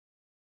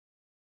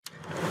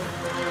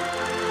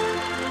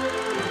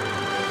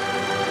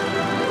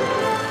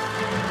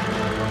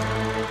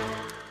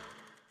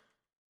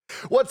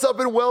What's up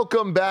and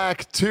welcome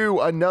back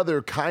to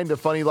another kind of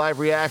funny live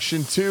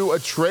reaction to a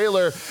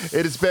trailer.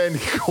 It has been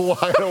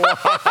quite a while.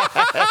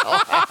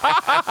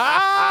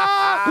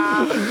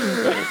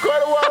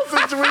 Quite a while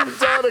since we've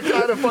done a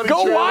kind of funny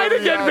Go trailer wide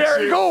again,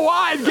 Barry. Go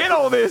wide. Get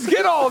all this.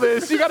 Get all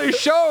this. You got to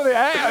show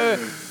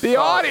the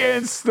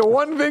audience the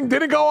one thing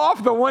didn't go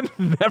off, the one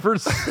never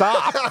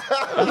stopped.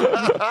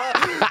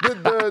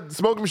 the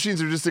smoking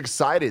machines are just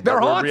excited They're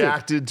that we haunted.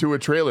 reacted to a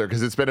trailer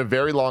because it's been a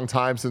very long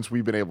time since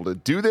we've been able to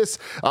do this.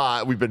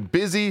 We've been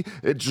busy.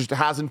 It just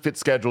hasn't fit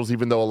schedules,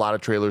 even though a lot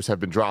of trailers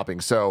have been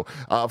dropping. So,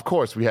 of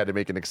course, we had to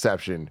make an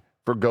exception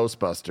for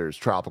Ghostbusters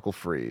Tropical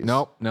Freeze.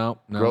 Nope.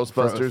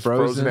 Ghostbusters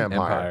Frozen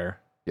Empire.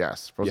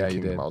 Yes, Frozen Yeah, you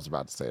Kingdom. did. I was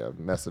about to say, I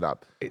messed it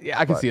up. Yeah,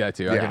 I can see that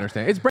too. I yeah. can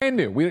understand. It's brand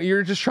new.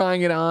 You're just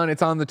trying it on.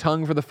 It's on the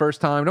tongue for the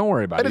first time. Don't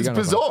worry about And it. it's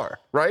bizarre,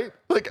 right?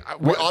 Like,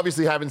 we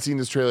obviously haven't seen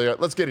this trailer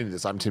yet. Let's get into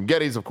this. I'm Tim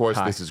Geddes, of course.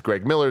 Hi. This is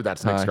Greg Miller.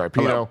 That's Nick Hi.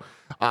 Scarpino.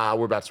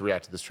 We're about to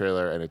react to this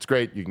trailer, and it's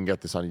great. You can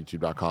get this on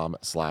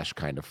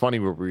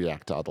youtube.com/kindoffunny, where we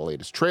react to all the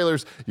latest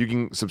trailers. You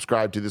can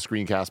subscribe to the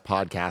Screencast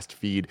podcast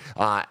feed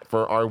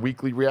for our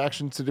weekly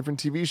reactions to different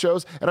TV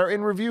shows, and our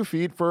in-review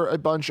feed for a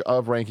bunch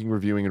of ranking,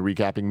 reviewing, and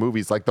recapping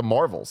movies like The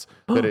Marvels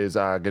that is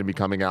going to be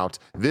coming out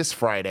this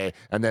Friday,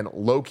 and then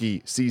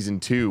Loki Season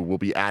 2 will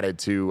be added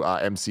to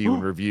MCU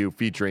in Review,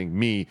 featuring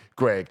me,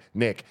 Greg,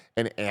 Nick,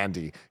 and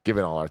Andy,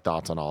 giving all our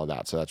thoughts on all of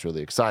that. So that's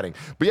really exciting.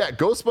 But yeah,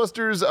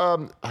 Ghostbusters,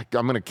 I'm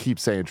going to keep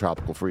saying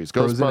Tropical Freeze.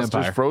 Frozen Ghostbusters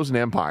Empire. Frozen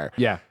Empire.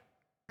 Yeah.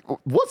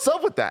 What's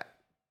up with that?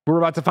 We're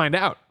about to find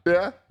out.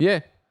 Yeah. Yeah.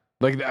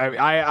 Like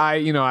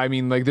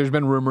there's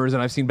been rumors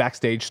and I've seen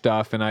backstage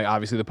stuff and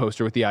obviously the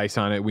poster with the ice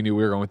on it. We knew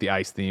we were going with the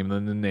ice theme.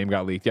 Then the name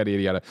got leaked, yada,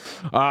 yada,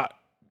 yada.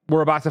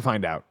 We're about to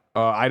find out.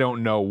 I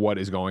don't know what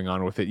is going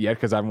on with it yet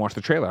because I haven't watched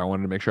the trailer. I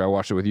wanted to make sure I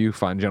watched it with you,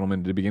 fine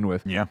gentlemen, to begin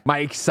with. Yeah. My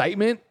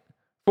excitement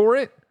for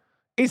it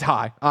is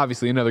high.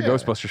 Obviously, another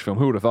Ghostbusters film.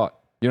 Who would have thought?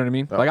 You know what I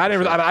mean? Like I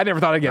never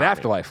thought I'd get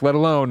Afterlife, let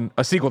alone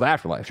a sequel to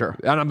Afterlife. Sure.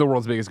 And I'm the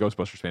world's biggest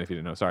Ghostbusters fan. If you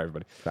didn't know, sorry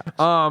everybody.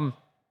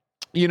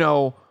 You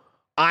know,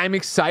 I'm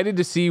excited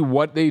to see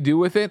what they do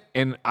with it,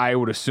 and I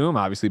would assume,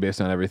 obviously,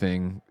 based on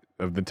everything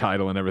of the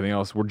title and everything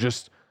else, we're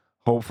just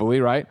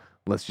hopefully right.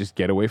 Let's just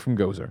get away from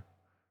Gozer,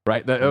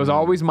 right? That was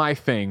always my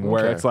thing,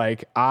 where it's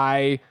like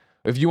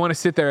if you want to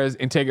sit there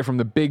and take it from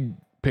the big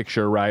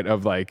picture, right,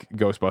 of like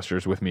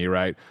Ghostbusters with me,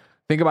 right?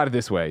 Think about it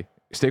this way.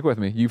 Stick with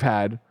me. You've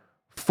had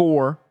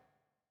 4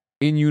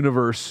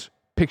 in-universe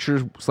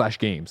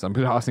pictures/games. I'm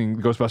tossing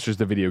Ghostbusters,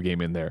 the video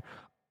game, in there.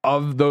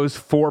 Of those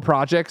 4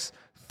 projects,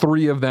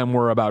 3 of them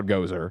were about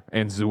Gozer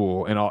and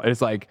Zool and all.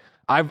 It's like,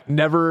 I've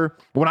never,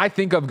 when I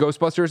think of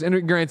Ghostbusters,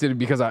 and granted,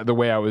 because the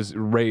way I was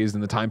raised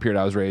in the time period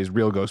I was raised,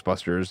 real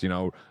Ghostbusters, you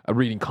know,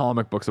 reading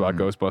comic books about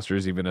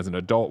Ghostbusters, even as an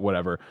adult,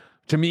 whatever.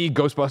 To me,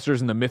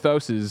 Ghostbusters and the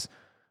mythos is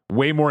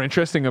way more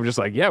interesting of just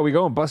like, yeah, we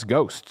go and bust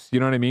ghosts. You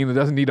know what I mean? It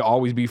doesn't need to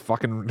always be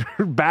fucking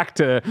back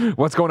to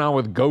what's going on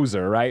with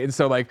Gozer, right? And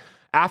so like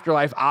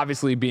Afterlife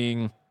obviously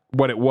being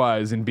what it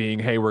was and being,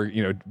 hey, we're,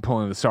 you know,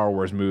 pulling the Star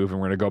Wars move and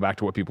we're going to go back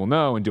to what people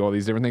know and do all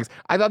these different things.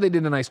 I thought they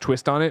did a nice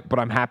twist on it, but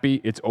I'm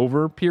happy it's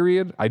over,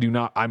 period.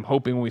 I'm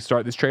hoping when we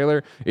start this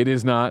trailer, it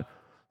is not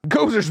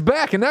Gozer's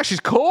back and now she's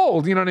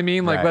cold. You know what I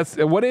mean? Like,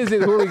 Right. what is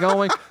it? Who are we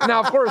going?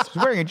 Now, of course,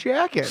 He's wearing a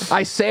jacket.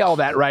 I say all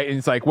that, right? And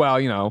it's like, well,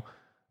 you know,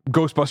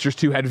 Ghostbusters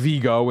 2 had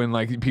Vigo and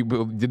like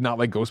people did not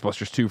like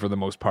Ghostbusters 2 for the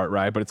most part,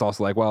 right? But it's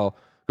also like, well,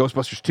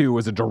 Ghostbusters 2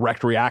 was a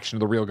direct reaction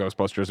to the real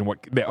Ghostbusters and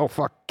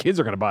kids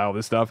are going to buy all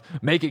this stuff.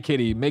 Make it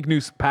kiddie, make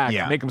new pack,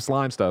 make them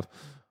slime stuff.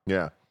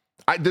 Yeah.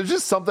 There's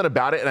just something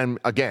about it. And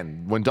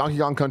again, when Donkey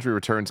Kong Country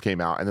Returns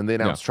came out and then they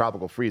announced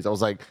Tropical Freeze, I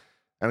was like,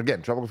 and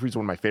again, Tropical Freeze is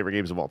one of my favorite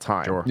games of all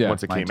time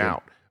once it came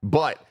out.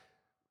 But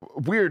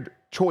weird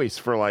choice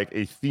for like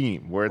a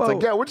theme where it's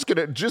like, yeah, we're just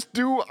gonna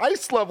do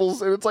ice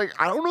levels, and it's like,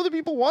 I don't know that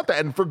people want that.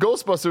 And for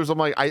Ghostbusters, I'm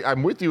like,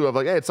 I'm with you of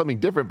like, hey, it's something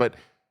different, but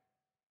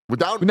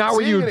without not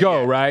where you would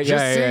go, right?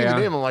 Just seeing the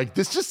name, I'm like,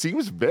 this just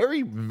seems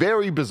very,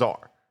 very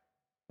bizarre.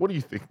 What do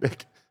you think,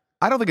 Nick?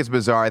 I don't think it's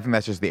bizarre. I think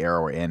that's just the era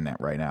we're in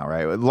right now,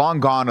 right? Long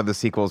gone are the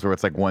sequels where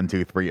it's like 1,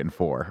 2, 3, and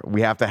 4.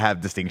 We have to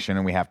have distinction,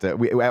 and we have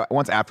to.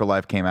 Once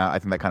Afterlife came out, I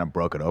think that kind of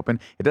broke it open.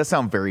 It does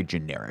sound very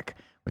generic,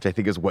 which I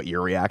think is what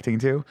you're reacting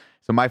to.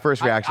 So my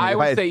first reaction, I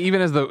would say,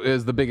 even as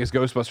the biggest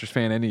Ghostbusters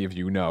fan any of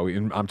you know,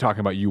 and I'm talking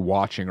about you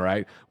watching,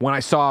 right? When I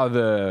saw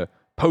the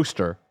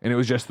poster and it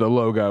was just the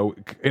logo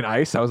in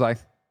ice, I was like,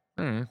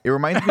 it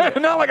reminds me.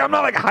 I'm not like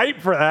hyped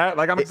for that.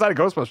 Like I'm excited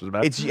Ghostbusters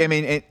about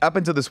it. Up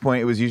until this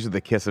point, it was usually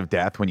the kiss of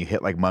death when you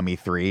hit like Mummy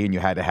 3 and you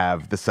had to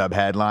have the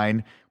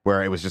subheadline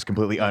where it was just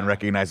completely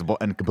unrecognizable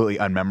and completely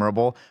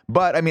unmemorable.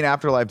 But I mean,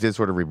 Afterlife did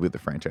sort of reboot the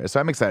franchise, so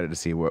I'm excited to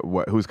see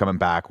who's coming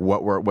back,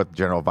 what the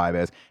general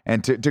vibe is.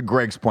 And to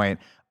Greg's point,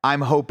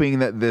 I'm hoping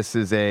that this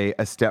is a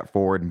step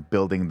forward in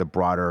building the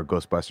broader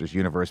Ghostbusters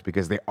universe,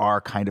 because they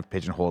are kind of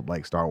pigeonholed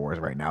like Star Wars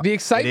right now. The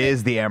excitement, it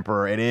is the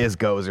Emperor, it is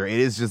Gozer, it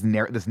is just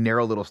this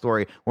narrow little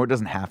story where it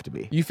doesn't have to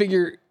be. You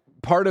figure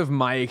part of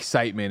my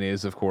excitement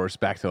is, of course,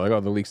 back to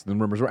like, the leaks and the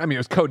rumors. I mean, it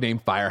was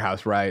codenamed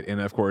Firehouse, right? And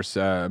of course,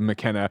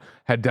 McKenna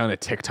had done a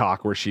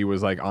TikTok where she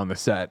was like on the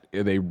set.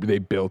 They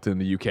built in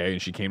the UK,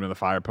 and she came to the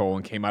fire pole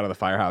and came out of the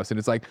firehouse. And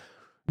it's like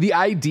the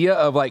idea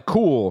of like,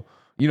 cool,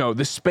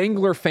 the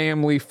Spengler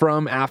family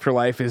from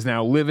Afterlife is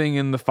now living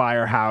in the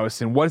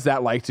firehouse. And what is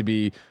that like to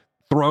be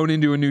thrown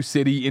into a new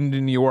city, into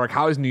New York?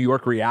 How is New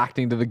York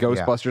reacting to the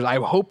Ghostbusters?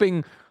 I'm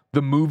hoping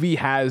the movie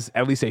has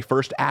at least a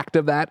first act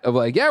of that, of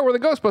like, yeah, we're the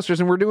Ghostbusters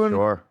and we're doing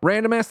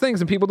random ass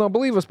things and people don't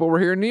believe us, but we're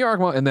here in New York.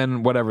 And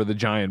then whatever the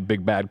giant,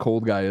 big, bad,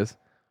 cold guy is.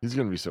 He's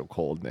going to be so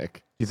cold,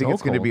 Nick. You think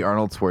it's going to be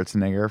Arnold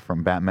Schwarzenegger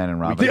from Batman and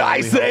Robin? The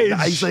Ice Age! The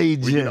Ice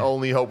Age. We can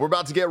only hope. We're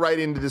about to get right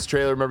into this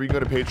trailer. Remember, you can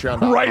go to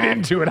Patreon.com. Right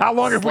into it. How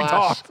long have we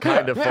talked?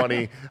 Kind of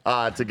funny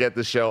to get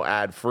the show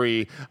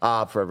ad-free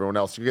for everyone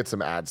else. You get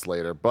some ads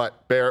later.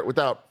 But Barrett,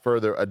 without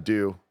further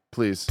ado,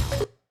 please.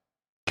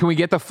 Can we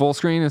get the full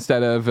screen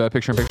instead of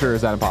picture-in-picture?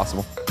 Is that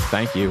impossible?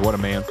 Thank you. What a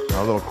man.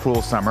 A little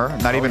Cruel Summer.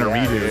 Not even a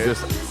redo.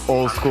 It's just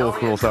old school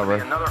Cruel Summer.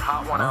 Another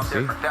hot one out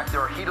there. In fact, there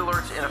are heat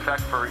alerts in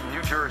effect for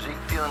New Jersey,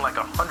 feeling like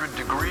 100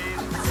 degrees.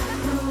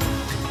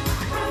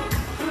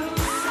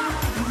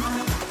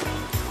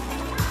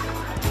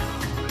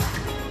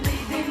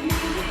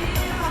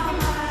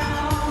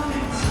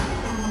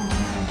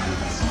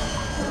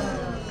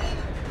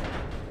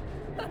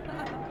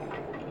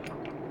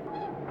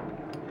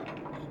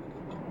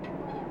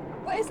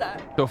 What is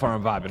that? So far,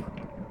 I'm vibing.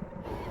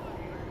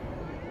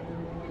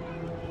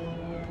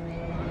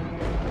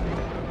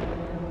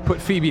 Put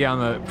Phoebe on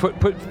the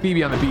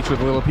beach with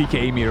a little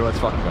PKE meter. Let's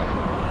fucking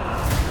go.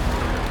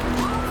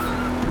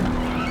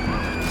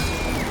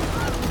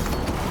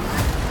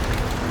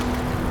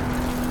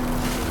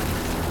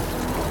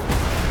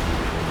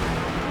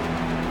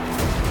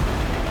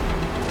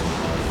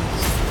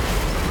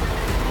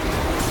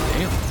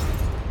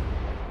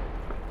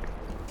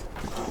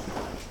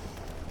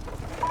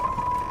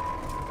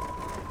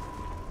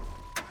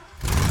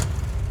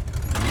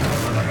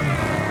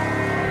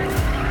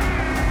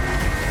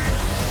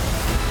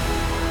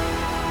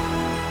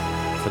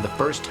 For the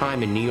first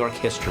time in New York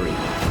history,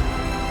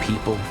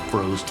 people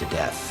froze to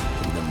death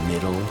in the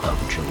middle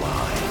of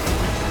July.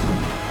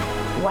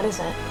 What is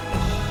it?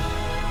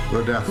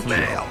 The death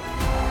knell.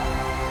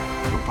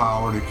 The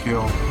power to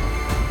kill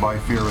by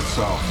fear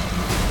itself.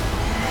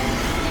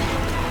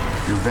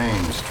 Your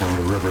veins turn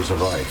to rivers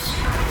of ice.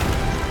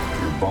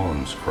 Your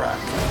bones crack.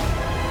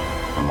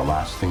 And the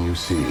last thing you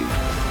see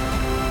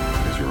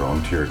is your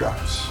own tear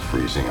ducts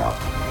freezing up.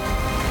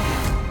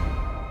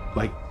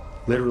 Like,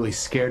 literally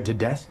scared to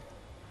death?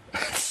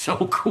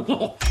 So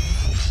cool.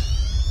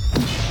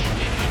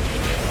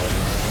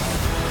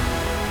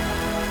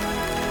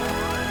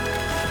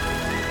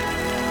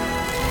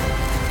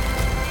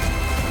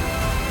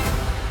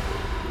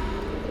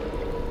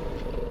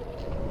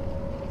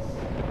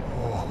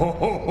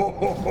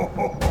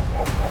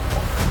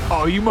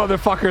 Oh, you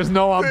motherfuckers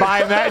know I'm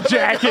buying that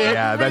jacket.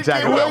 Yeah, that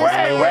jacket.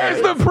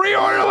 Where's the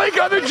pre-order link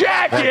on the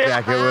jacket?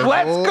 That jacket was-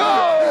 Let's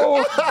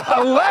go.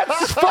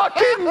 Let's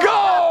fucking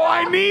go.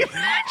 I need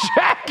that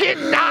jacket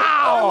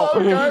now.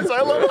 Guys,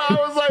 I love how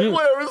I was like,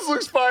 whatever, this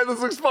looks fine.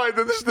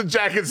 Then there's the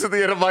jackets at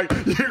the end. I'm like,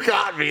 you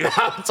got me.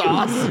 That's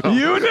awesome.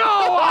 You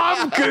know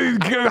I'm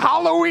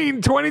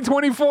Halloween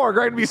 2024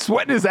 going to be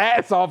sweating his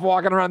ass off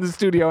walking around the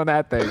studio in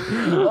that thing.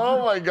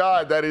 Oh my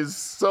God, that is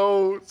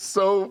so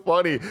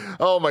funny.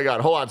 Oh my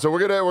God, hold on. So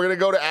we're gonna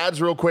go to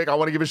ads real quick. I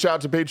want to give a shout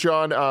out to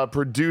Patreon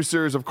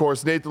producers, of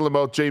course, Nathan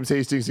Lamoth, James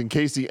Hastings, and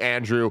Casey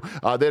Andrew.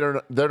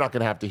 They're not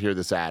gonna have to hear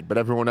this ad, but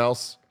everyone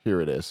else, here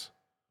it is.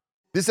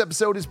 This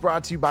episode is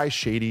brought to you by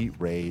Shady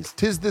Rays.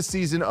 'Tis the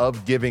season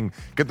of giving.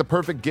 Get the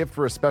perfect gift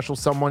for a special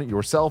someone,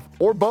 yourself,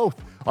 or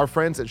both. Our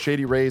friends at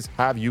Shady Rays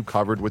have you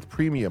covered with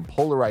premium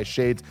polarized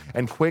shades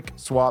and quick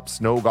swap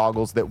snow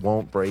goggles that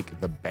won't break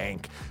the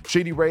bank.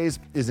 Shady Rays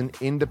is an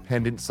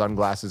independent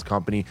sunglasses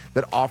company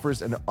that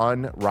offers an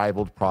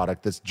unrivaled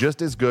product that's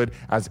just as good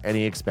as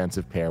any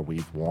expensive pair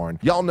we've worn.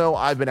 Y'all know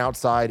I've been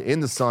outside in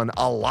the sun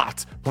a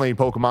lot playing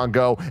Pokemon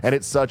Go, and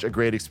it's such a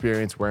great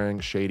experience wearing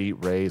Shady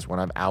Rays when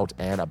I'm out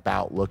and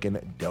about looking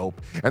dope.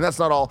 And that's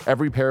not all.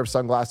 Every pair of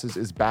sunglasses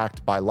is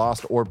backed by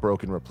lost or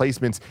broken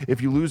replacements.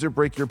 If you lose or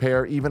break your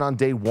pair, even on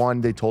day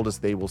one, they told us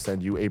they will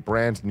send you a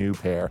brand new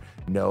pair,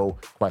 no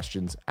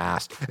questions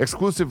asked.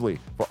 Exclusively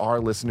for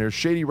our listeners,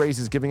 Shady Rays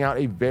is giving out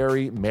a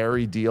very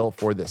merry deal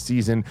for this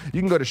season.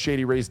 You can go to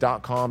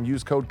shadyrays.com,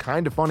 use code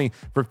KINDAFUNNY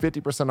for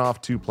 50%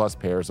 off 2+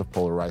 pairs of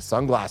polarized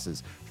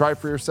sunglasses. Try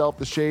for yourself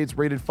the shades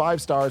rated 5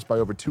 stars by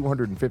over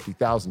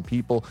 250,000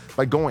 people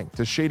by going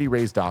to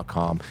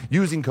shadyrays.com,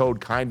 using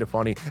code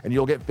KINDAFUNNY, and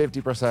you'll get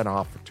 50%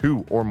 off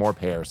 2 or more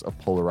pairs of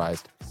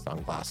polarized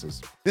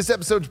sunglasses. This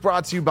episode's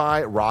brought to you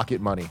by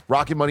Rocket Money.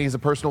 Rocket Money is a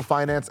personal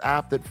finance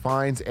app that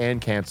finds and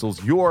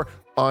cancels your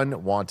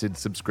unwanted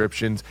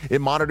subscriptions.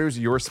 It monitors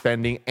your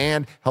spending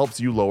and helps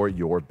you lower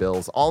your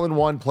bills all in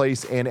one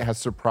place, and it has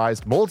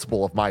surprised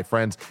multiple of my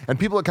friends and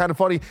people at Kind of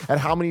Funny at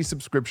how many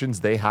subscriptions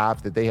they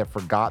have that they have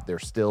forgot they're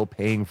still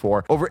paying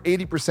for. Over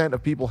 80%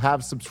 of people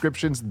have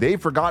subscriptions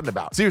they've forgotten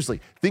about.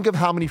 Seriously, think of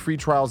how many free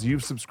trials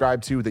you've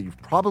subscribed to that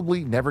you've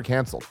probably never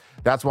canceled.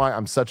 That's why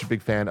I'm such a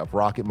big fan of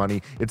Rocket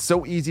Money. It's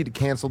so easy to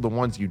cancel the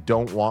ones you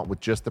don't want with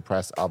just the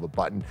press of a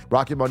button.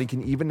 Rocket Money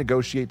can even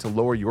negotiate to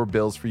lower your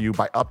bills for you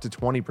by up to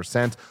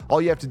 20%.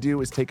 All you have to do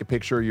is take a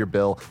picture of your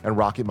bill, and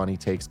Rocket Money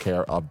takes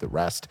care of the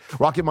rest.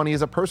 Rocket Money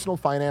is a personal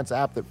finance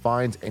app that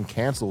finds and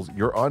cancels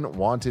your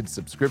unwanted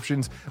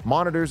subscriptions,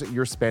 monitors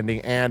your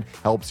spending, and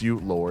helps you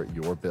lower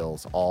your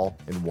bills all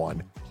in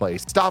one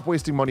place. Stop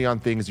wasting money on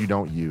things you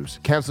don't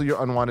use. Cancel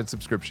your unwanted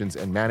subscriptions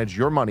and manage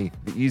your money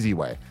the easy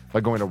way by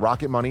going to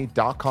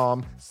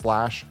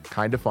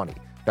rocketmoney.com/kindafunny.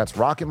 That's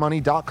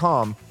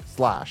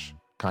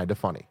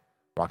rocketmoney.com/kindafunny.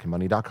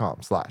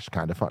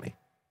 rocketmoney.com/kindafunny.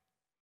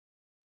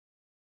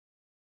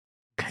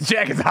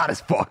 Jack is hot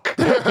as fuck.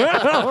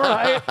 All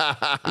right.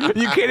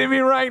 You kidding me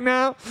right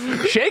now?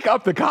 Shake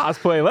up the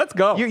cosplay. Let's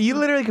go. You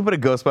literally could put a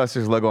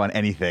Ghostbusters logo on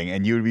anything,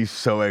 and you would be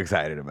so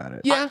excited about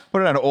it. Yeah.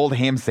 Put it on an old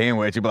ham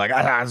sandwich. You'd be like, it's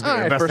All the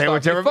right, best first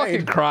sandwich off, ever you fucking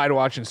made. cried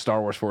watching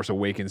Star Wars Force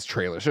Awakens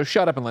trailer. So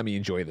shut up and let me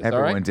enjoy this.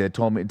 Everyone all right? did.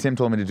 Tim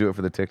told me to do it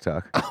for the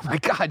TikTok. Oh my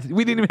God,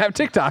 we didn't even have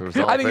TikTok. was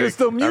all I think it was fake.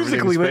 still Musically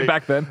Everything's lit fake.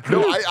 back then.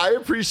 No, I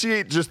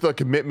appreciate just the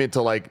commitment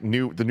to like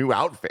the new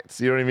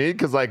outfits. You know what I mean?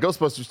 Because like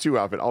Ghostbusters 2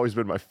 outfit always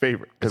been my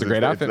favorite. It's a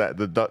great outfit.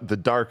 The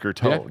darker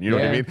tone. You know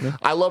what I mean? Yeah.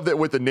 I love that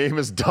with the name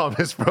as dumb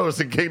as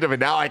Frozen Kingdom, and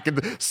now I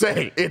can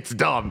say it's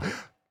dumb.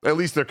 At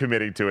least they're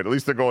committing to it. At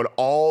least they're going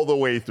all the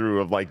way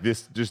through of like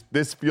this. Just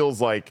this feels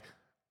like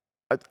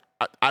I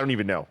don't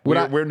even know.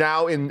 We're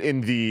now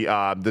in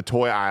the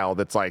toy aisle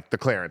that's like the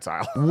clearance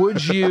aisle.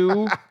 Would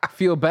you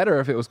feel better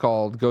if it was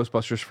called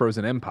Ghostbusters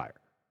Frozen Empire?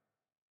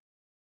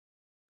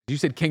 You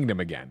said Kingdom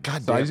again.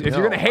 God So damn, if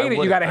you're gonna hate it,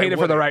 you gotta hate it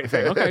for the right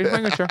thing. Okay, just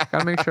making sure.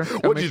 Gotta make sure.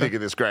 What do you think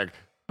of this, Greg?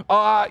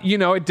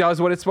 It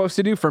does what it's supposed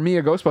to do. For me,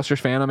 a Ghostbusters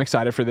fan, I'm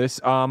excited for this.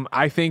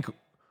 I think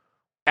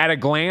at a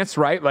glance,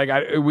 right? Like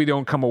we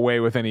don't come away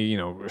with any,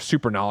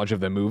 super knowledge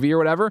of the movie or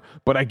whatever.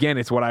 But again,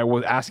 it's what I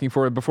was asking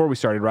for before we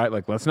started, right?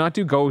 Like, let's not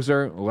do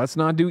Gozer. Let's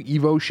not do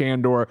Evo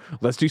Shandor.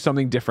 Let's do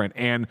something different.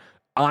 And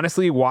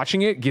honestly,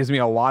 watching it gives me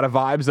a lot of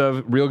vibes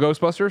of real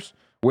Ghostbusters,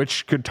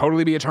 which could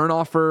totally be a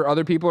turnoff for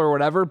other people or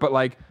whatever. But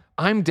like,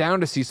 I'm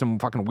down to see some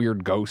fucking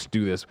weird ghost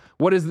do this.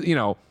 What is,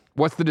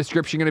 what's the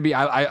description going to be?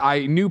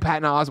 I knew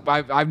Patton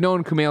Oswalt. I've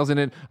known Kumail's in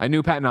it. I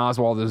knew Patton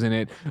Oswalt was in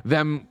it.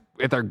 Them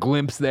at their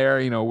glimpse there,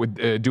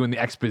 with doing the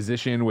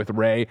exposition with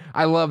Ray.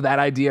 I love that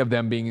idea of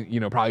them being,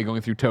 probably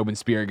going through Tobin's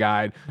Spirit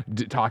Guide,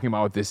 talking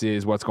about what this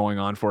is, what's going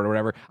on for it or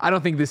whatever. I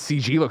don't think this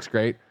CG looks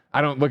great.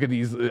 I don't look at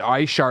these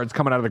ice shards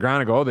coming out of the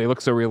ground and go, oh, they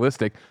look so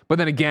realistic. But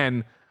then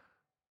again,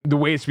 the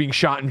way it's being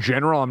shot in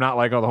general, I'm not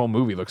like, oh, the whole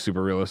movie looks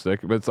super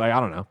realistic. But it's like,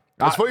 I don't know.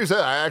 It's funny you said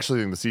that. I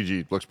actually think the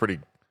CG looks pretty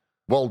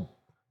well.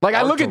 Like,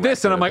 I look at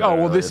this and I'm like, oh,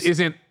 well, this is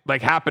isn't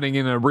like happening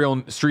in the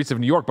real streets of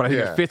New York, but I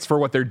think it fits for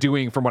what they're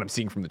doing from what I'm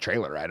seeing from the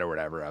trailer, right, or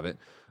whatever of it.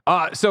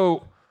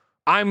 So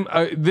I'm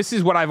this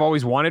is what I've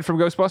always wanted from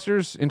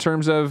Ghostbusters in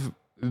terms of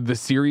the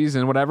series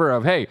and whatever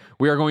of, hey,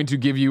 we are going to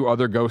give you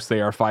other ghosts they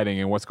are fighting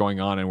and what's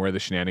going on and where the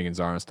shenanigans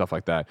are and stuff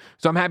like that.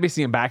 So I'm happy to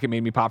see him back. It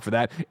made me pop for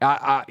that.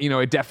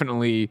 It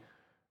definitely,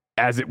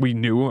 we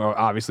knew,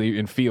 obviously,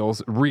 in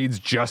feels, reads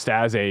just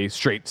as a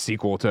straight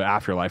sequel to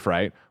Afterlife,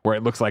 right? Where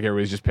it looks like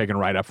everybody's just picking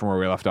right up from where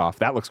we left off.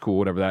 That looks cool,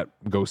 whatever that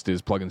ghost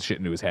is, plugging shit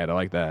into his head. I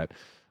like that.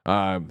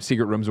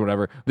 Secret rooms or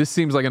whatever. This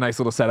seems like a nice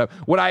little setup.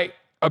 What I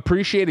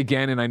appreciate,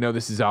 again, and I know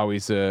this is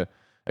always a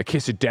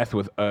kiss of death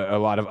with a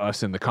lot of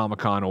us in the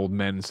Comic-Con old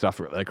men and stuff,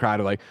 like crowd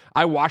of like,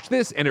 I watch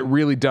this and it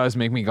really does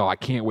make me go, I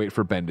can't wait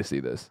for Ben to see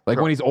this. Like,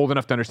 when he's old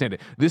enough to understand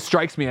it. This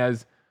strikes me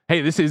as,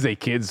 hey, this is a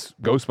kid's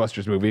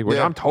Ghostbusters movie, which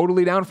I'm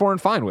totally down for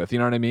and fine with. You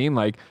know what I mean?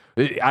 Like,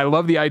 I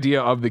love the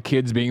idea of the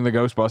kids being the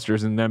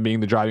Ghostbusters and them being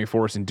the driving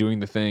force and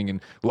doing the thing,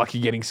 and Lucky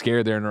getting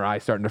scared there and her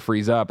eyes starting to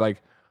freeze up.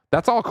 Like,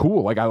 that's all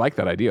cool. Like, I like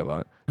that idea a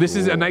lot. This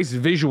is a nice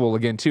visual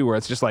again too, where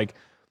it's just like,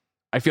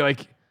 I feel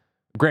like,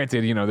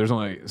 granted, there's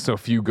only so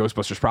few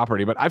Ghostbusters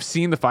property, but I've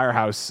seen the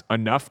Firehouse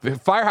enough. The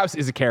Firehouse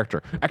is a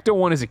character.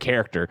 Ecto-1 is a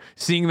character.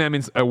 Seeing them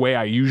in a way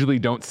I usually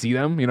don't see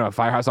them, a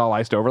Firehouse all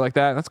iced over like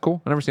that, that's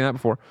cool. I've never seen that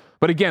before.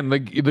 But again,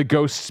 the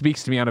ghost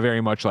speaks to me on a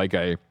very much like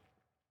a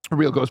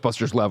real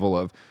Ghostbusters level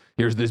of,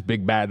 here's this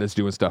big bad that's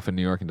doing stuff in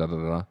New York and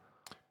da-da-da-da.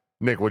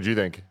 Nick, what do you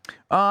think?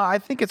 I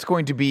think it's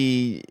going to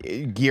be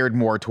geared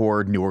more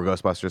toward newer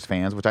Ghostbusters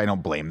fans, which I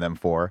don't blame them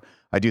for.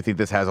 I do think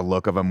this has a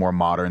look of a more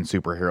modern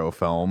superhero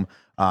film,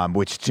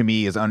 which to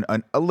me is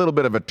a little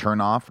bit of a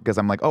turnoff, because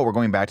I'm like, oh, we're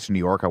going back to New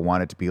York. I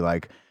want it to be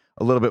like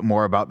a little bit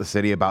more about the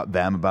city, about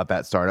them, about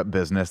that startup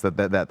business that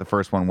the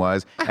first one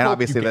was. And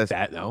obviously that's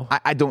that though.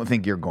 I don't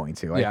think you're going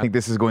to. I think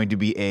this is going to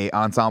be a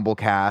ensemble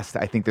cast.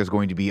 I think there's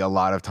going to be a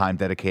lot of time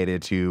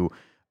dedicated to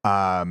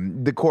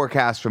the core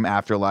cast from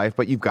Afterlife,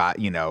 but you've got,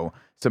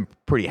 some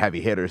pretty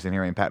heavy hitters in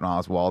here. And Patton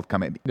Oswalt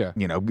coming,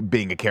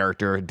 being a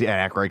character,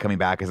 Dan Aykroyd coming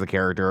back as a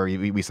character.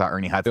 We saw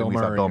Ernie Hudson, we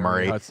saw Bill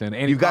Murray. Hudson.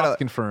 Andy Potts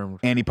confirmed.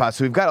 Andy Potts.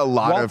 So we've got a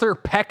lot Walter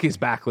Peck is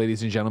back,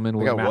 ladies and gentlemen.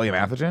 We got William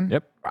Atherton.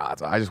 Yep.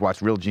 I just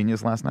watched Real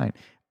Genius last night.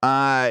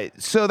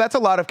 So that's a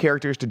lot of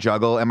characters to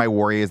juggle, and my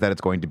worry is that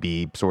it's going to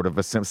be sort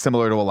of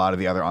similar to a lot of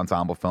the other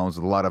ensemble films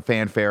with a lot of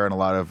fanfare and a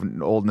lot of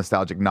old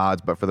nostalgic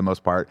nods, but for the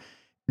most part,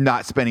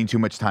 not spending too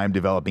much time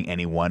developing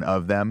any one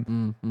of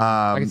them.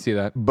 I can see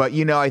that. But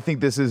I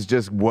think this is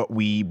just what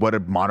a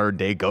modern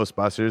day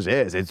Ghostbusters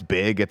is. It's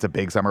big. It's a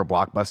big summer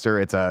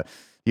blockbuster. It's a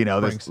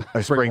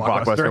spring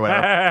blockbuster,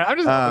 whatever. I'm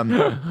just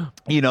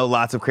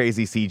lots of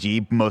crazy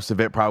CG. Most of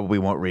it probably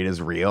won't read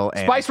as real.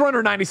 And Spice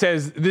Runner 90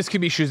 says this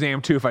could be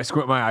Shazam 2 if I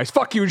squint my eyes.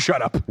 Fuck you and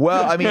shut up.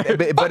 Well, I mean,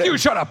 fuck you,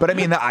 shut up. But I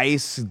mean, the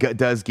ice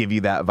does give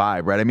you that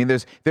vibe, right? I mean,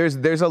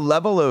 there's a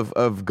level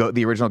of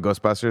the original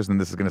Ghostbusters, and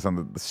this is going to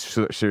sound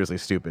seriously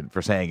stupid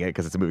for saying it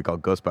because it's a movie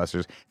called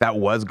Ghostbusters that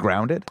was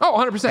grounded. Oh,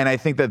 100%. And I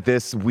think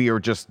that we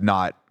are just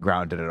not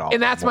grounded at all.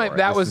 And that's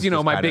that was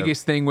my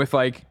biggest thing with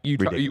like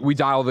we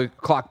dial the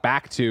clock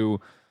back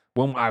to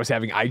when I was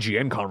having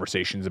IGN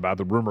conversations about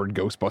the rumored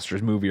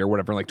Ghostbusters movie or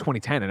whatever in like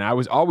 2010, and I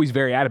was always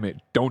very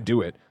adamant, don't do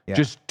it. Yeah.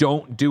 Just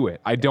don't do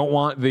it. I don't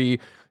want the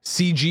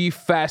CG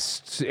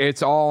fest,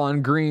 it's all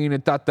on green,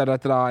 and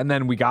and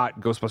then we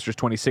got Ghostbusters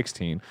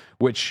 2016,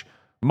 which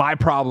my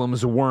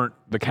problems weren't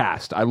the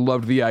cast. I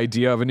loved the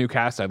idea of a new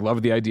cast. I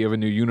loved the idea of a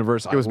new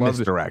universe. It was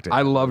misdirected.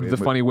 I loved the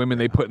funny women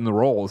they put in the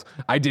roles.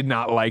 I did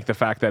not like the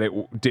fact that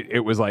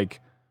it was like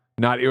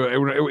they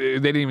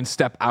didn't even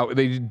step out.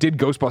 They did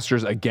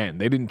Ghostbusters again.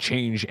 They didn't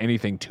change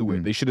anything to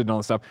it. They should have done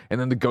the stuff.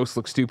 And then the ghosts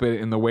look stupid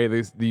in the way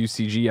they use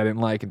CG. I didn't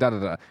like. It's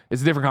a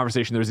different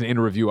conversation. There's an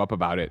in-review up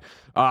about it.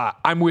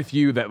 I'm with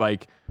you that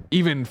like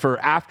even for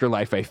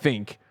Afterlife, I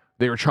think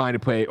they were trying to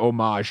play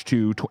homage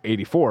to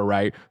 84,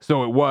 right?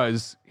 So it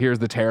was, here's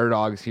the Terror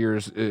Dogs,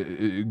 here's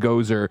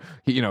Gozer,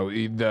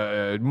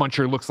 the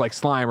Muncher looks like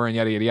Slimer, and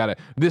yada, yada, yada.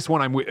 This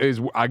one is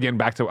again,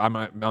 back to,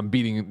 I'm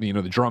beating,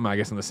 the drum, I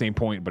guess, on the same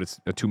point, but it's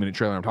a 2-minute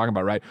trailer I'm talking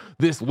about, right?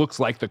 This looks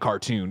like the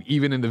cartoon,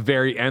 even in the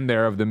very end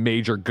there of the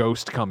major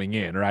ghost coming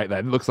in, right?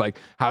 That looks like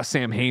how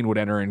Sam Hain would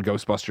enter in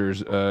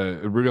Ghostbusters,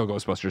 real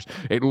Ghostbusters.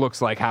 It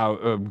looks like how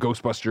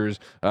Ghostbusters,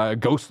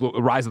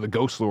 Rise of the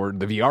Ghost Lord,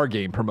 the VR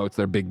game promotes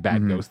their big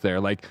bad ghost there.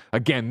 Like,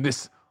 again,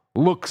 this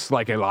looks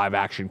like a live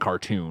action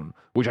cartoon,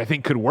 which I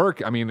think could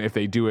work. I mean, if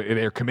they do it, if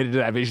they're committed to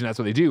that vision, that's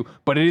what they do.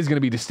 But it is going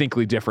to be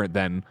distinctly different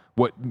than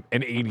what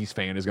an 80s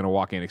fan is going to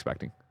walk in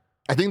expecting.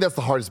 I think that's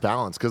the hardest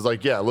balance because,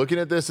 looking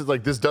at this, it's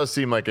like this does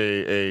seem like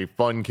a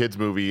fun kids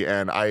movie,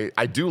 and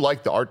I do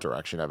like the art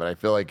direction of it. I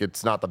feel like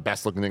it's not the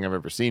best looking thing I've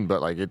ever seen,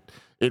 but like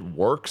it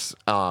works.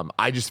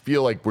 I just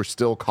feel like we're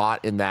still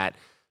caught in that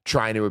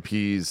trying to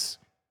appease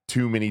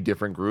too many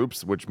different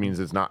groups, which means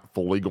it's not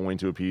fully going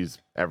to appease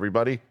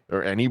everybody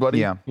or anybody.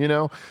 Yeah.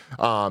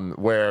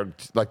 Where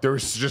like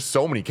there's just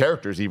so many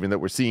characters even that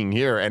we're seeing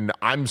here, and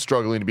I'm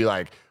struggling to be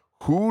like,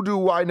 who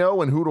do I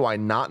know and who do I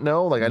not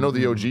know? Like I know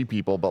the OG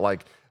people, but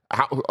like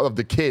of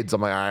the kids, I'm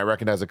like, I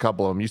recognize a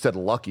couple of them. You said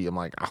Lucky. I'm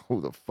like, who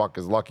the fuck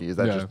is Lucky? Is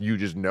that just you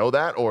just know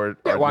that, or?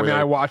 Yeah, well, I mean,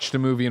 I watched a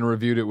movie and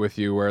reviewed it with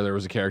you where there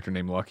was a character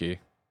named Lucky.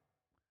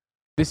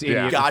 This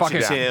idiot,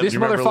 this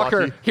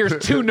motherfucker here's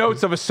 2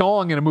 notes of a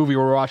song in a movie we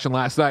were watching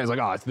last night. He's like,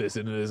 oh, it's this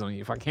and it is.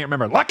 If I can't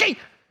remember, Lucky.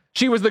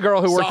 She was the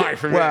girl who worked.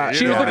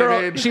 She was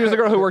the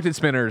girl who worked at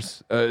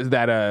Spinners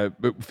that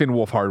Finn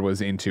Wolfhard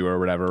was into or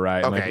whatever,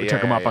 right? And,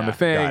 took him up on the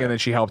thing, and then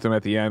she helped him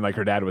at the end. Like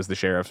her dad was the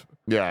sheriff.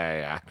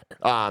 Yeah.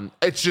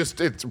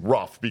 It's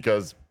rough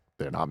because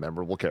they're not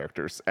memorable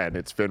characters, and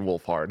it's Finn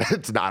Wolfhard.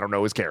 I don't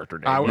know his character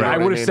name. I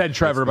would have said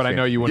Trevor, but I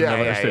know you wouldn't have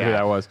understood who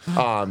that was.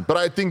 But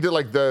I think that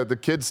like the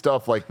kid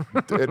stuff, like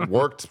it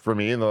worked for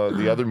me in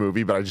the other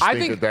movie, but I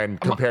think that then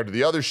compared to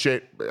the other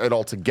shit, it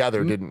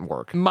altogether didn't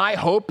work. My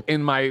hope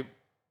in my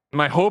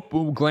hope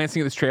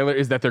glancing at this trailer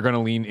is that they're going to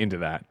lean into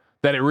that.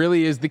 That it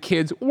really is the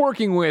kids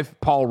working with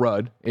Paul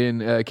Rudd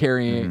in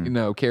Carrie Ann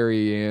Moss.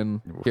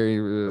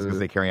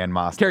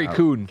 Carrie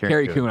Coon.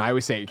 I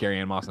always say Carrie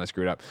Ann Moss and I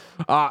screw it up.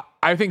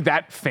 I think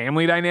that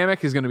family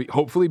dynamic is going to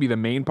hopefully be the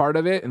main part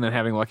of it, and then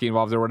having Lucky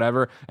involved or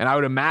whatever. And I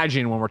would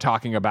imagine when we're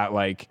talking about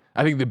I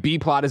think the B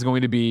plot is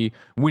going to be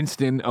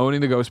Winston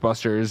owning the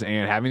Ghostbusters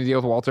and having to deal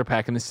with Walter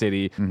Peck in the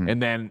city,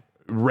 and then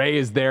Ray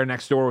is there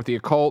next door with the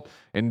occult,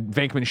 and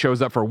Venkman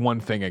shows up for one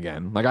thing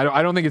again. Like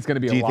I don't think it's going to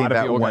be. Do you think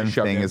that one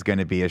thing is going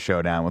to be a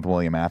showdown with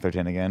William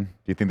Atherton again? Do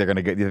you think they're going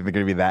to get? Do you think they're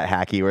going to be that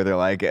hacky where they're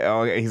like,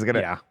 oh, he's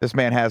gonna. Yeah. This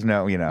man has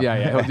no,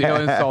 Yeah. He'll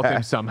insult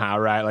him somehow,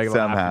 right? Like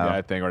somehow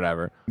that thing or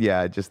whatever.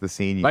 Yeah, just the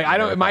scene. Like I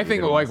don't. My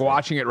thing, like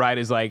watching it, right,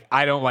 is like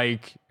I don't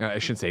like. I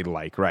shouldn't say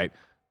right.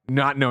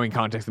 Not knowing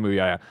context of the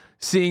movie,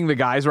 seeing the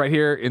guys right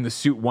here in the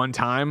suit one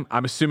time.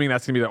 I'm assuming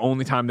that's going to be the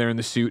only time they're in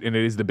the suit, and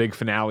it is the big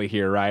finale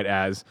here, right?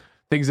 As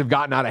things have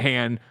gotten out of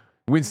hand.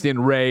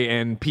 Winston, Ray,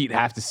 and Pete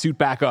have to suit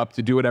back up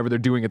to do whatever they're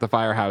doing at the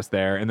firehouse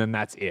there, and then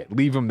that's it.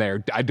 Leave them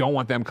there. I don't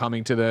want them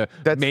coming to the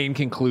main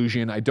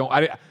conclusion.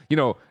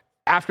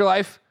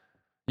 Afterlife,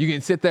 you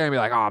can sit there and be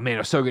like, oh man, it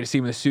was so good to see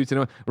him in the suits.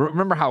 And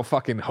remember how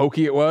fucking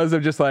hokey it was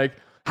of just like,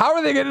 how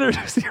are they going to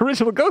introduce the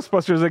original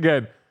Ghostbusters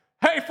again?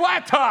 Hey,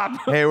 Flat Top.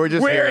 Hey, we're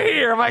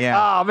here. I'm like,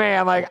 Yeah. oh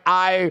man, like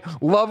I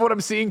love what I'm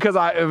seeing because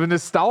of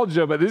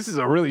nostalgia, but this is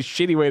a really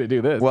shitty way to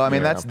do this. Well, I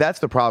mean, that's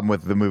the problem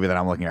with the movie that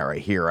I'm looking at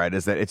right here, right?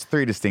 Is that it's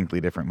 3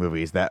 distinctly different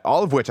movies that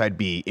all of which I'd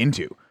be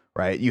into,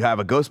 right? You have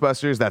a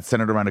Ghostbusters that's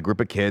centered around a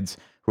group of kids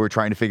who are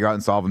trying to figure out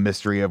and solve a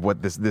mystery of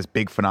what this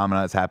big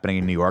phenomenon that's happening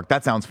in New York.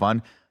 That sounds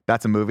fun.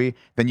 That's a movie.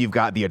 Then you've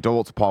got the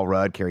adults, Paul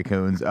Rudd, Carrie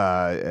Coons,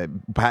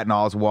 Patton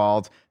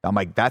Oswalt. I'm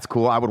like, that's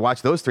cool. I would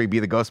watch those 3 be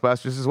the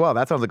Ghostbusters as well.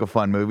 That sounds like a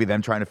fun movie,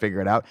 them trying to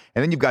figure it out.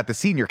 And then you've got the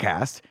senior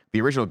cast,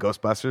 the original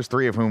Ghostbusters,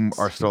 3 of whom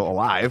are still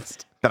alive,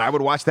 that I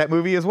would watch that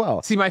movie as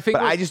well. See, my thing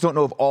But was- I just don't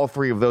know if all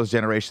 3 of those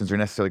generations are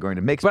necessarily going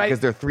to mix because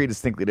they're 3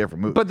 distinctly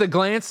different movies. But the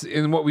glance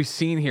in what we've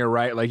seen here,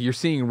 right? Like you're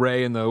seeing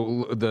Ray in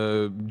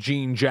the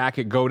jean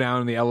jacket go down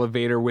in the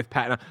elevator with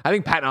Patton. I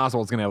think Patton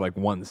Oswalt's gonna have like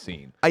one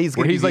scene. He's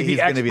where gonna he's be- like he's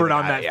the gonna be expert the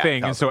on guy, that yeah,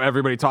 thing, and so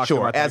everybody talks sure,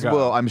 about as that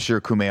will, I'm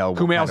sure Kumail.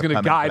 will Kumail's kind gonna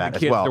of come into guide that the as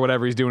kids well. or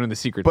whatever he's doing in the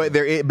secret. But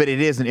but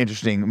it is an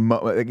interesting,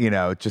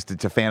 just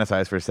to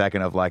fantasize for a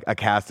second of like a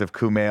cast of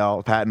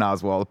Kumail, Patton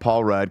Oswalt,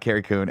 Paul Rudd,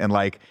 Carrie Coon, and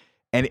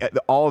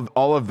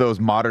all of those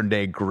modern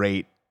day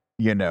great,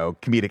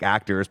 comedic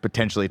actors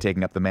potentially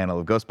taking up the mantle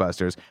of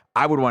Ghostbusters.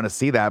 I would want to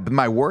see that. But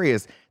my worry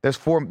is there's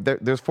 4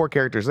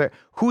 characters there.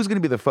 Who's going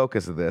to be the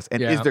focus of this?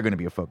 And is there going to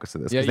be a focus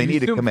of this? Because they need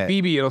to commit.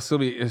 Phoebe, it'll still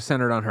be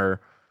centered on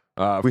her.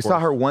 We saw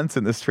her once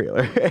in this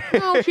trailer.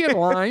 No, she had a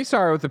line. You saw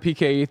her with the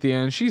PKE at the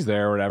end. She's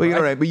there or whatever.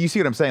 Well, right. But you see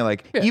what I'm saying?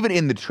 Like, even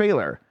in the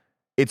trailer,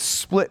 it's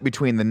split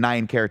between the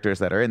 9 characters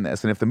that are in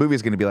this. And if the movie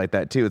is going to be like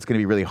that too, it's going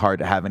to be really hard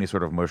to have any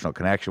sort of emotional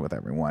connection with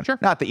everyone. Sure.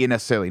 Not that you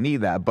necessarily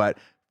need that, but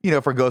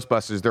for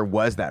Ghostbusters, there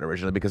was that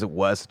originally because it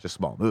was such a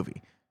small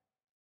movie.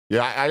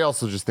 Yeah, I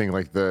also just think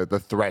like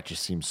the threat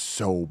just seems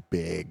so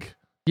big.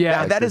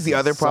 Yeah, that is the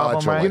other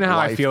problem, right? You know how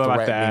I feel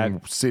about that.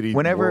 life-threatening City,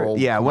 Whenever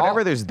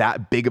world. there's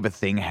that big of a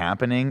thing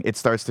happening, it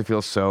starts to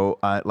feel so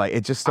like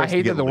it just I starts hate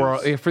to get that the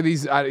world loose. for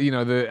these.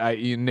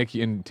 Nick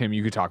and Tim,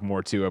 you could talk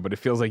more to it, but it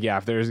feels like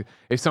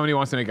if somebody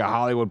wants to make a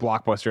Hollywood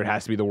blockbuster, it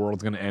has to be the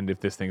world's going to end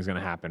if this thing's going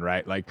to happen,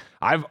 right? Like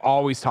I've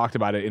always talked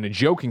about it in a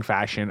joking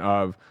fashion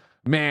of,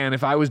 man,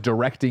 if I was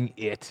directing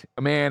it,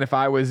 man, if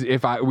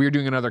we were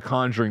doing another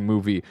Conjuring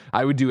movie,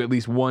 I would do at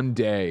least one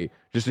day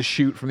just a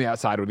shoot from the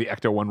outside with the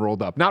Ecto one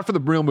rolled up. Not for the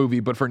real movie,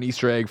 but for an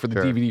Easter egg, for the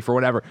DVD, for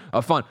whatever,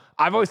 of fun.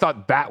 I've always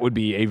thought that would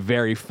be a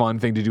very fun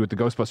thing to do with the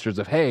Ghostbusters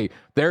of, hey,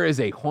 there is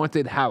a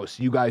haunted house.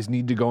 You guys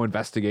need to go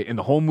investigate. And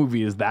the whole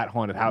movie is that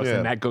haunted house. Yeah.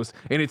 And that goes,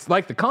 and it's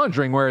like the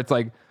Conjuring where it's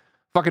like,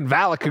 fucking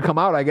Valak could come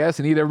out, I guess,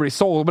 and eat everybody's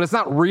soul, but it's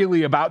not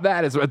really about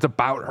that. It's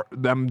about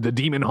them, the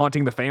demon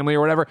haunting the family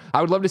or whatever.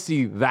 I would love to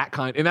see that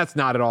kind, and that's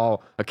not at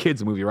all a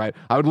kid's movie, right?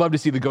 I would love to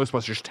see the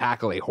Ghostbusters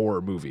tackle a horror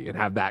movie and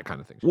have that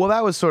kind of thing. Well,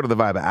 that was sort of the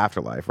vibe of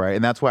Afterlife, right?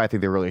 And that's why I think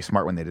they're really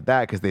smart when they did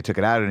that because they took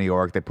it out of New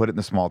York, they put it in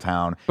the small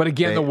town. But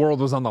again, the world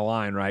was on the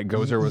line, right?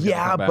 Gozer was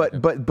yeah, gonna come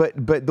back.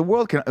 but the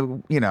world can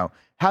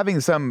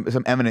having some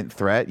imminent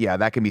threat, yeah,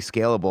 that can be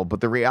scalable.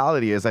 But the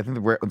reality is, I think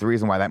the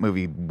reason why that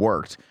movie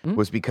worked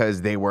was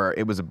because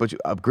it was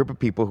a group of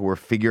people who were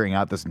figuring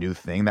out this new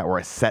thing that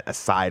were set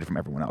aside from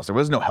everyone else. There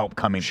was no help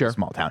coming to a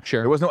small town.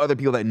 Sure. There was no other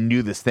people that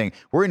knew this thing.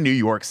 We're in New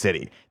York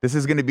City. This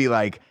is going to be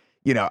like,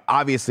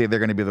 obviously they're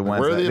going to be the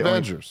ones. Where are that the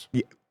Avengers?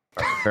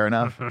 Fair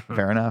enough.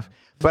 Fair enough.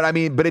 But I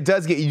mean, it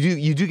does get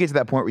you do get to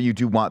that point where you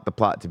do want the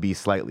plot to be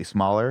slightly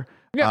smaller.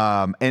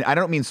 Yeah. And I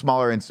don't mean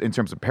smaller in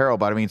terms of peril,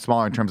 but I mean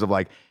smaller in terms of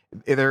like,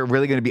 are there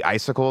really going to be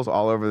icicles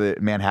all over the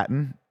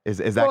Manhattan? Is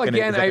that Well, going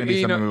again, to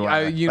be something we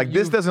want?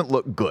 This doesn't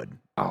look good.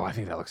 Oh, I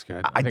think that looks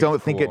good. I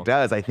don't think it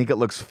does. I think it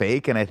looks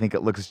fake, and I think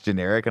it looks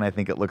generic, and I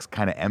think it looks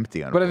kind of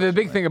empty. But the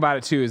big thing about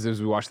it too is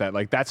as we watch that,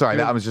 like that's Sorry,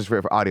 good. that was just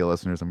for audio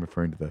listeners. I'm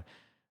referring to the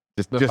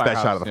just that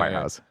firehouse, shot of the yeah,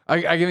 firehouse.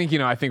 I think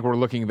I think we're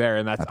looking there,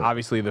 and that's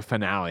obviously the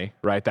finale,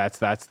 right? That's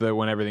the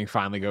when everything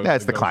finally goes. Yeah,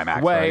 it's the climax,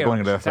 right? Way, Going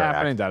into the what's third act.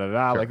 happening,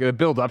 Sure. Like the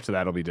build up to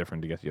that will be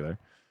different to get you there.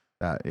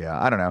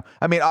 Yeah, I don't know.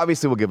 I mean,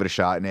 obviously, we'll give it a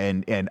shot.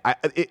 And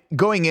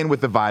going in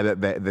with the vibe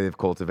that they've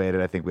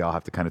cultivated, I think we all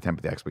have to kind of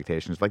temper the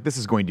expectations. Like, this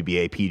is going to be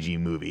a PG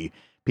movie,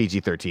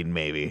 PG-13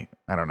 maybe.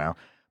 I don't know.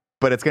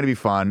 But it's going to be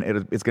fun.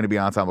 It's going to be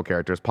ensemble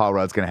characters. Paul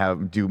Rudd's going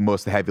to do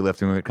most of the heavy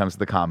lifting when it comes to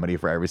the comedy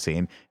for every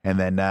scene. And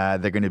then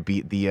they're going to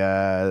beat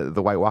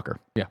the White Walker.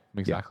 Yeah,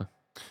 exactly.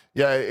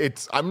 Yeah,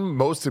 I'm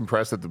most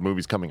impressed that the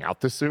movie's coming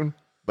out this soon.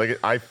 Like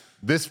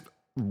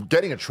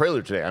getting a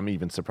trailer today, I'm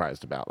even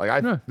surprised about.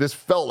 Like this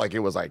felt like it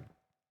was like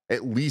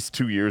at least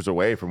 2 years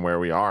away from where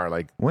we are.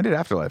 Like, when did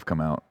Afterlife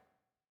come out?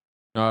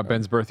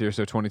 Ben's birth year,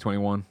 so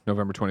 2021,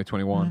 November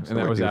 2021, so and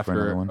that we're was due for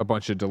another after one. a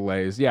bunch of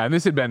delays. Yeah, and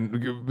this had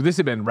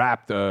been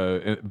wrapped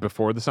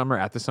before the summer,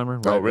 at the summer.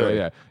 Right? Oh, really?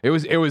 Yeah, it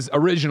was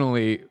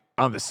originally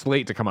on the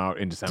slate to come out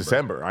in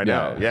December. I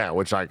know. Yeah,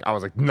 which I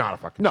was like, not a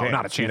fucking chance.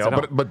 Not a chance at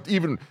all. But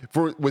even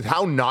with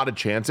how not a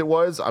chance it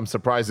was, I'm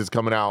surprised it's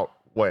coming out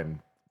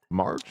when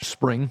March.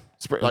 Spring.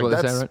 Like Is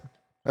that that's right?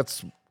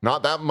 That's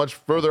not that much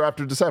further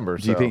after December.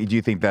 Do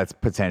you think that's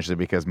potentially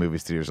because movie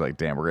studios are like,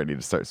 damn, we're gonna need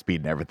to start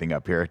speeding everything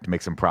up here to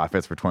make some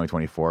profits for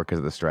 2024 because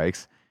of the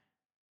strikes?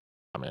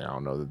 I mean, I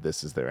don't know that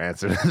this is their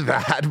answer to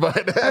that,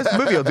 but This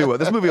movie will do well.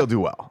 This movie will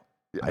do well.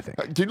 I think.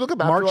 Did you look up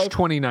March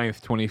Afterlife?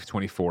 29th,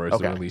 2024 is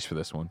Okay. the release for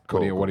this one.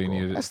 Cool, what do you cool,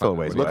 need? cool. That's still a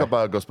ways Look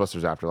away. up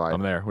Ghostbusters Afterlife.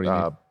 I'm there. What do you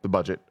need? The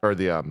budget or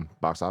the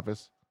box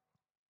office.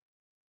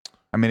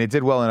 I mean, it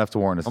did well enough to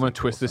warrant us. I'm going to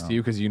twist this to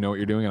you because you know what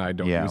you're doing, and I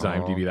don't Yeah. use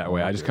IMDb that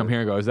way. I just dude. come here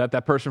and go, is that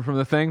person from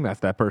the thing? That's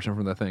that person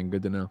from the thing.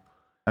 Good to know.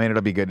 I mean,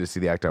 it'll be good to see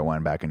the Act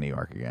 1 back in New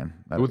York again.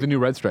 That'll With the be new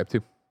red stripe,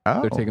 too.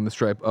 Oh. They're taking the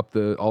stripe up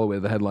all the way to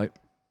the headlight.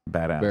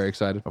 badass. Very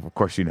excited. Of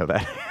course, you know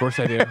that. Of course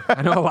I do.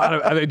 I know a lot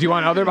of. Do you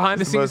want other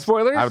behind-the-scenes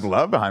spoilers? I would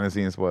love behind the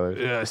scenes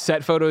spoilers.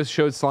 Set photos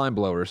showed slime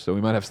blowers, so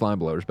we might have slime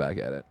blowers back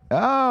at it.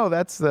 Oh,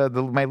 that's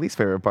my least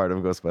favorite part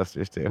of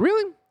Ghostbusters too.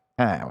 Really?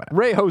 Whatever.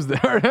 Ray hose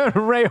them.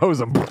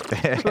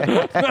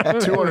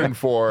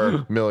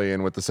 204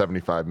 million with the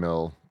 75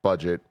 mil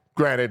budget.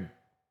 Granted,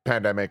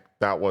 pandemic,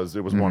 it was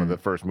one of the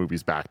first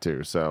movies back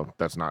too, so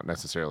that's not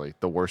necessarily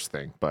the worst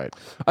thing. But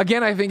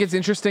Again, I think it's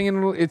interesting,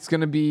 and it's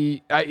going to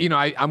be.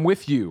 I'm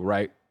with you,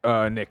 right,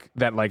 Nick?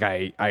 That like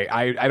I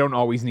don't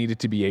always need it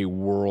to be a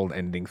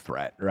world-ending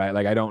threat, right?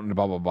 Like I don't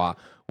blah blah blah.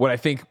 What I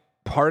think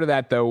part of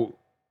that though,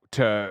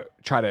 to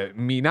try to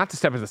not to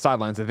step at the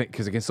sidelines, I think,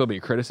 because it can still be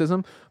a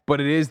criticism, but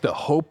it is the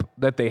hope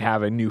that they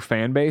have a new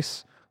fan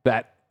base,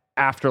 that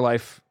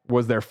Afterlife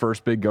was their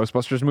first big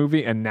Ghostbusters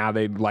movie, and now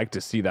they'd like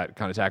to see that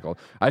kind of tackled.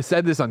 I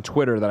said this on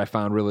Twitter that I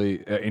found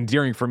really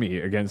endearing for me.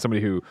 Again,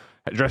 somebody who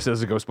dresses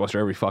as a Ghostbuster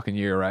every fucking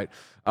year, right?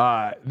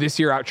 This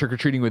year out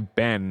trick-or-treating with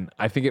Ben,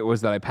 I think it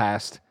was that I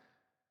passed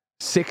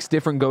 6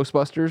 different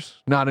Ghostbusters,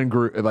 not in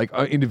group, like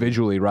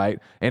individually, right?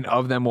 And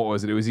of them, what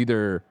was it? It was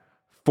either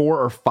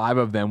 4 or 5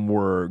 of them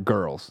were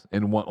girls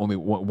and only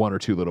one or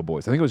 2 little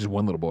boys. I think it was just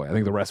one little boy. I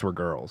think the rest were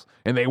girls.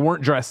 And they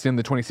weren't dressed in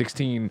the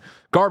 2016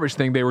 garbage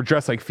thing. They were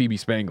dressed like Phoebe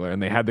Spangler. And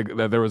they had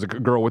there was a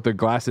girl with the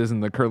glasses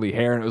and the curly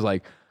hair. And it was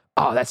like,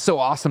 oh, that's so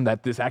awesome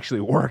that this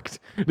actually worked.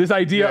 This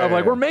idea of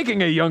like, we're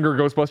making a younger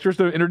Ghostbusters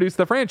to introduce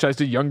the franchise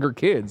to younger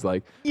kids.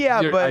 Like,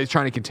 Yeah, but I was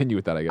trying to continue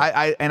with that, I guess.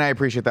 I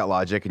appreciate that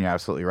logic, and you're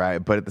absolutely right.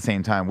 But at the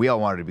same time, we all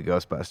wanted to be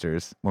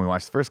Ghostbusters when we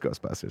watched the first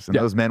Ghostbusters, and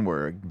those men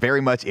were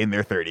very much in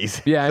their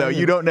 30s. Yeah, so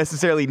you don't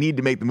necessarily need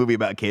to make the movie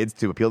about kids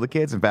to appeal to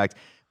kids. In fact,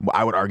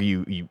 I would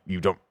argue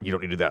you don't need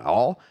to do that at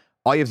all.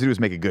 All you have to do is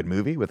make a good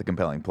movie with a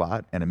compelling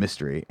plot and a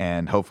mystery,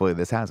 and hopefully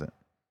this has it.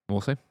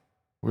 We'll see.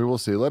 we will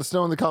see. Let us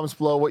know in the comments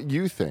below what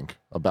you think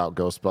about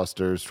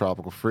Ghostbusters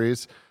Tropical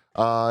Freeze.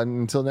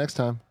 Until next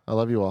time, I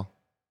love you all.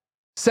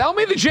 Sell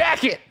me the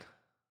jacket!